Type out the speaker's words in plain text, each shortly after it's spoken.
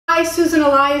Hi, Susan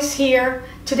Elias here.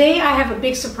 Today I have a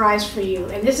big surprise for you,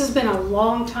 and this has been a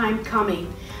long time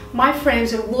coming. My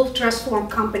friends at Wolf Dress Form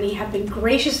Company have been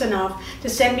gracious enough to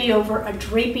send me over a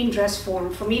draping dress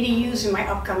form for me to use in my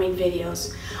upcoming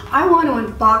videos. I want to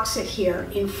unbox it here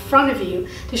in front of you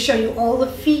to show you all the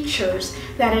features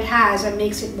that it has that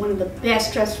makes it one of the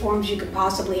best dress forms you could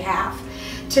possibly have.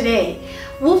 Today,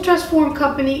 Wolf Dress Form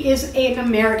Company is an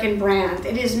American brand.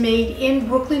 It is made in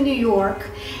Brooklyn, New York,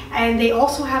 and they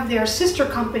also have their sister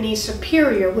company,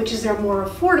 Superior, which is their more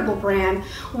affordable brand,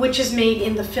 which is made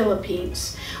in the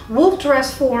Philippines. Wolf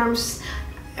Dress Forms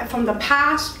from the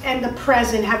past and the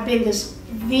present have been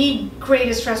the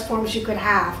greatest dress forms you could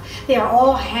have. They are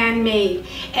all handmade,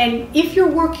 and if you're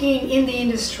working in the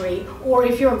industry or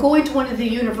if you're going to one of the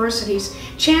universities,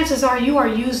 chances are you are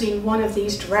using one of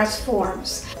these dress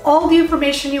forms. All the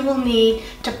information you will need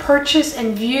to purchase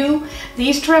and view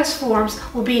these dress forms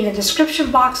will be in the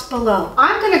description box below.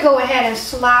 I'm going to go ahead and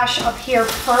slash up here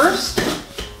first,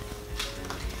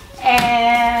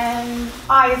 and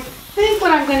I think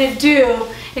what I'm going to do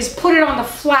is put it on the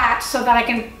flat so that I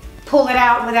can pull it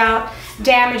out without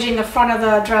damaging the front of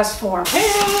the dress form.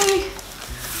 Hey,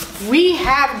 we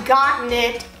have gotten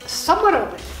it somewhat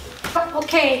open.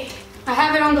 Okay, I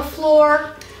have it on the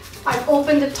floor. I've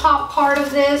opened the top part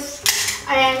of this,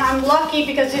 and I'm lucky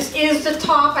because this is the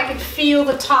top. I can feel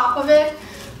the top of it.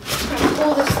 I'm gonna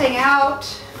pull this thing out.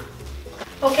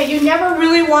 Okay, you never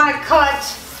really want to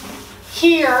cut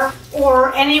here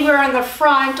or anywhere in the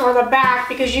front or the back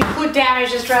because you could damage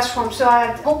this dress form. So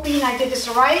I'm hoping I did this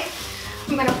right.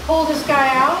 I'm going to pull this guy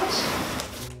out.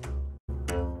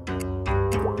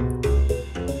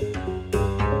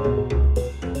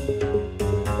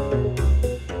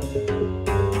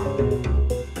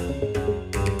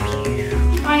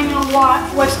 I know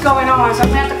what's going on, so I'm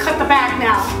going to have to cut the back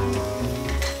now.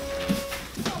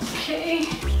 Okay.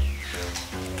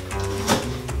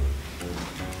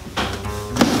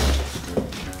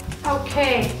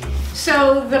 Okay,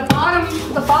 so the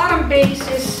bottom base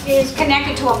is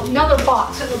connected to another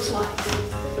box, it looks like.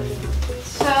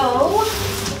 So,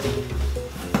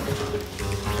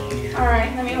 all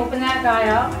right, let me open that guy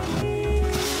up.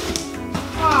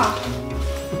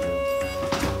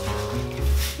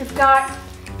 It's got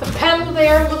the pedal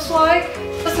there, it looks like.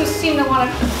 Doesn't seem to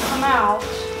want to come out.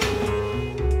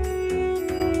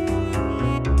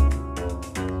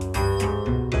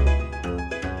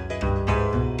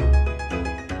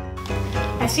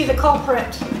 I see the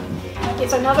culprit.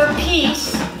 It's another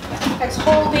piece that's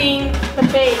holding the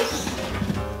base.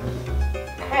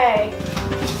 Okay.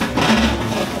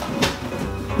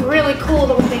 Really cool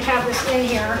that they have this in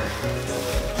here.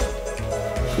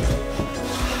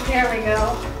 There we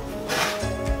go.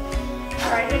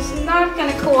 All right, it's not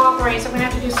going to cooperate, so I'm going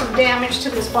to have to do some damage to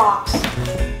this box.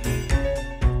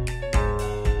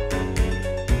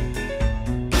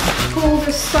 Pull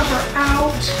this sucker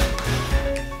out.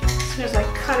 As soon as I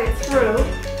cut it through.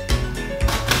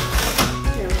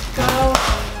 There we go.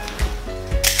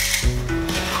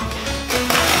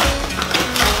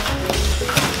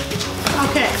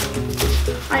 Okay.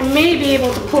 I may be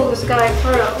able to pull this guy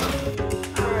through.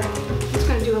 Alright. It's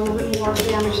going to do a little bit more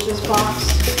damage to this box.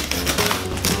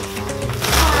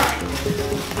 Alright.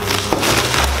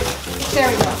 There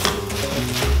we go.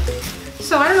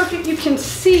 So I don't know if you can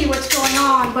see what's going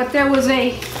on, but there was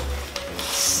a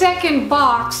second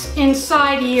box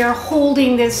inside here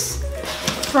holding this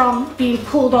from being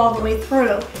pulled all the way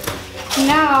through.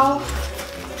 Now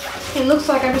it looks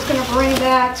like I'm just going to bring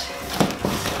that,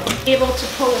 able to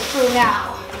pull it through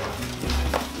now.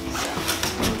 So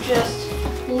I'm just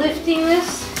lifting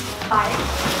this out.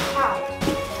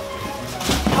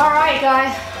 All right,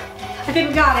 guys, I think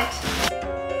we got it.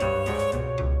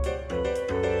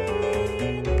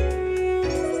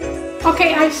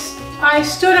 Okay, I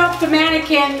stood up the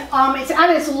mannequin. It's at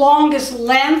its longest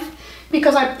length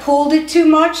because I pulled it too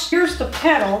much. Here's the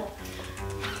pedal.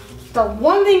 The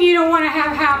one thing you don't want to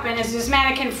have happen is this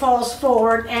mannequin falls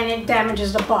forward and it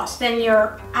damages the bust. Then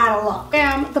you're out of luck.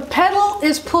 The pedal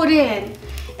is put in,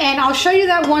 and I'll show you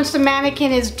that once the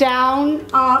mannequin is down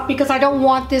because I don't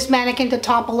want this mannequin to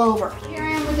topple over. Here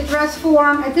I am with the dress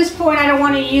form. At this point, I don't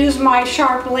want to use my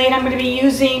sharp blade. I'm going to be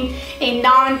using a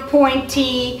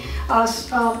non-pointy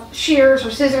shears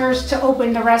or scissors to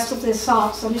open the rest of this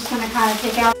off. So I'm just going to kind of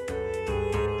take out.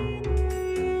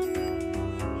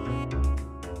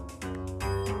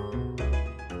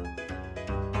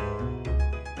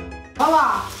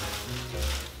 Voila!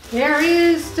 There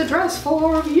is the dress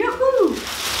form. Yahoo!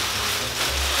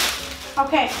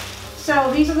 Okay,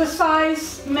 so these are the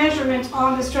size measurements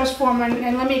on this dress form,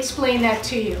 and let me explain that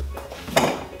to you.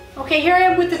 Okay, here I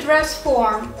am with the dress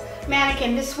form.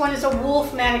 mannequin. This one is a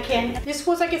wolf mannequin. This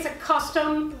was, I guess, a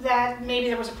custom that maybe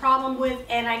there was a problem with,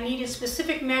 and I needed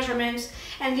specific measurements,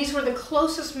 and these were the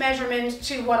closest measurements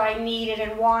to what I needed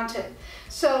and wanted.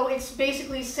 So it's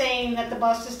basically saying that the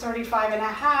bust is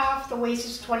 35.5, the waist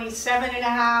is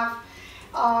 27.5,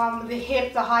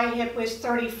 the high hip was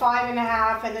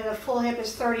 35.5, and then the full hip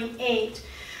is 38.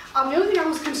 The only thing I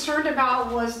was concerned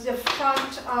about was the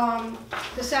front,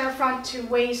 the center front to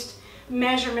waist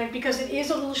measurement, because it is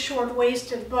a little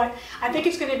short-waisted, but I think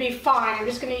it's going to be fine. I'm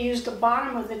just going to use the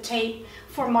bottom of the tape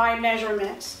for my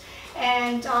measurements.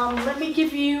 And let me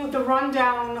give you the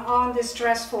rundown on this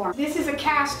dress form. This is a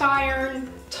cast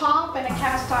iron top and a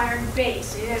cast iron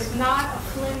base. It is not a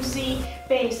flimsy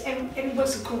base, and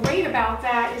what's great about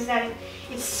that is that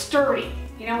it's sturdy.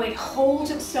 You know, it holds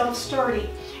itself sturdy.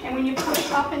 And when you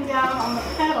push up and down on the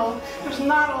pedal, there's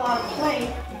not a lot of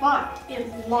play, but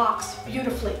it locks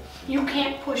beautifully. You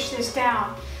can't push this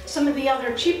down. Some of the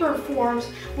other cheaper forms,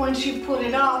 once you put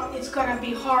it up, it's going to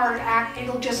be hard.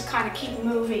 It'll just kind of keep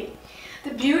moving.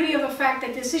 The beauty of the fact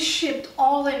that this is shipped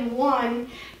all in one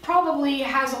probably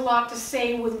has a lot to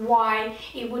say with why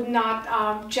it would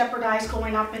not jeopardize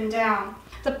going up and down.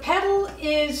 The pedal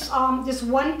is this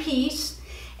one piece.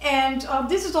 And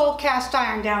this is all cast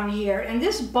iron down here, and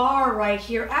this bar right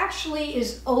here actually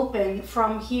is open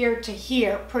from here to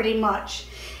here pretty much.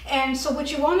 And so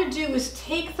what you want to do is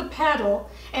take the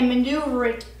pedal and maneuver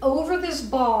it over this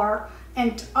bar,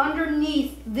 and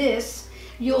underneath this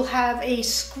you'll have a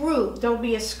screw. There'll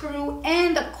be a screw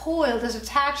and a coil that's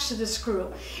attached to the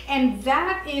screw, and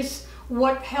that is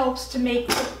what helps to make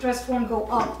the dress form go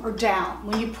up or down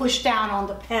when you push down on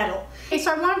the pedal. Okay,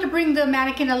 so I wanted to bring the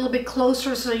mannequin a little bit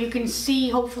closer so you can see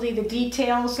hopefully the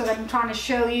details that I'm trying to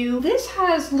show you. This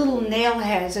has little nail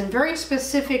heads and very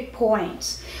specific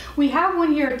points. We have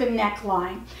one here at the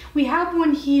neckline. We have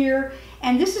one here,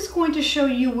 and this is going to show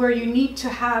you where you need to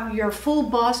have your full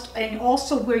bust and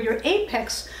also where your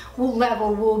apex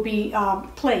level will be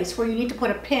placed, where you need to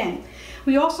put a pin.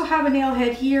 We also have a nail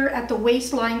head here at the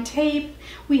waistline tape.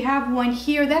 We have one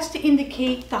here, that's to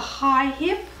indicate the high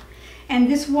hip. And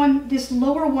this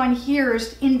lower one here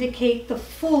is to indicate the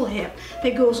full hip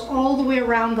that goes all the way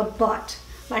around the butt,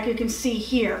 like you can see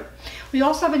here. We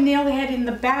also have a nail head in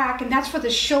the back, and that's for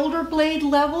the shoulder blade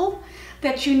level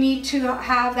that you need to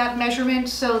have that measurement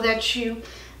so that you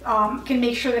can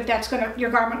make sure that your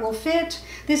garment will fit.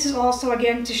 This is also,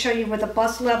 again, to show you where the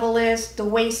bust level is, the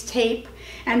waist tape,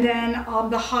 and then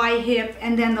the high hip,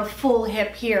 and then the full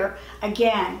hip here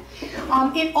again.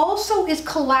 It also is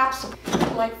collapsible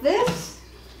like this,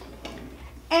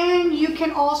 and you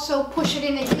can also push it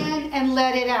in again and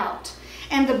let it out.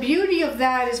 And the beauty of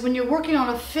that is when you're working on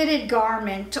a fitted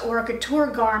garment or a couture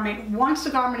garment, once the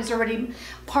garment is already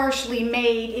partially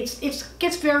made, it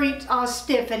gets very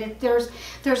stiff, and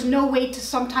there's no way to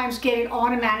sometimes get it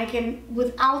on a mannequin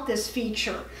without this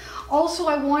feature. Also,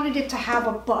 I wanted it to have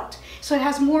a butt, so it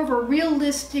has more of a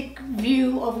realistic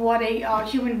view of what a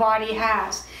human body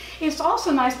has. It's also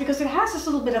nice because it has this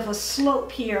little bit of a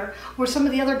slope here where some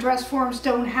of the other dress forms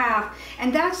don't have,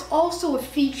 and that's also a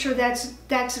feature that's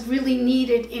really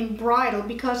needed in bridal,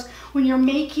 because when you're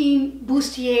making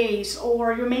bustiers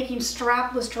or you're making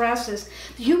strapless dresses,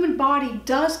 the human body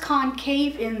does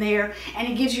concave in there, and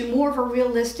it gives you more of a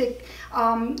realistic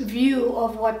view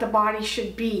of what the body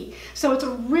should be. So it's a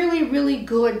really, really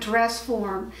good dress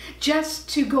form. Just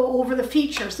to go over the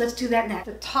features, let's do that next.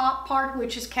 The top part,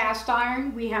 which is cast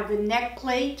iron, we have the neck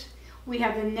plate, we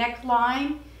have the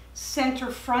neckline,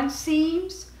 center front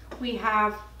seams, we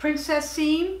have princess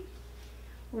seam,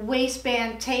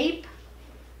 waistband tape,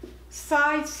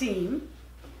 side seam,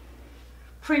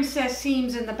 princess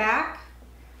seams in the back,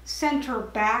 center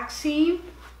back seam,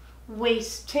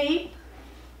 waist tape.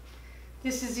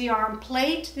 This is the arm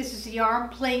plate. This is the arm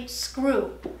plate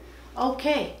screw.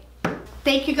 Okay.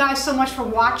 Thank you guys so much for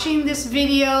watching this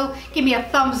video. Give me a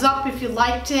thumbs up if you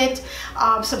liked it.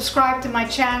 Subscribe to my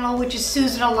channel, which is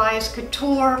Susan Elias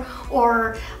Couture,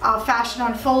 or Fashion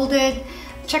Unfolded.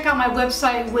 Check out my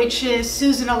website, which is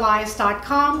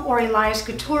susanelias.com or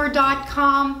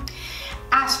eliascouture.com.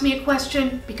 Ask me a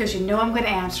question, because you know I'm going to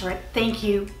answer it. Thank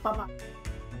you. Bye-bye.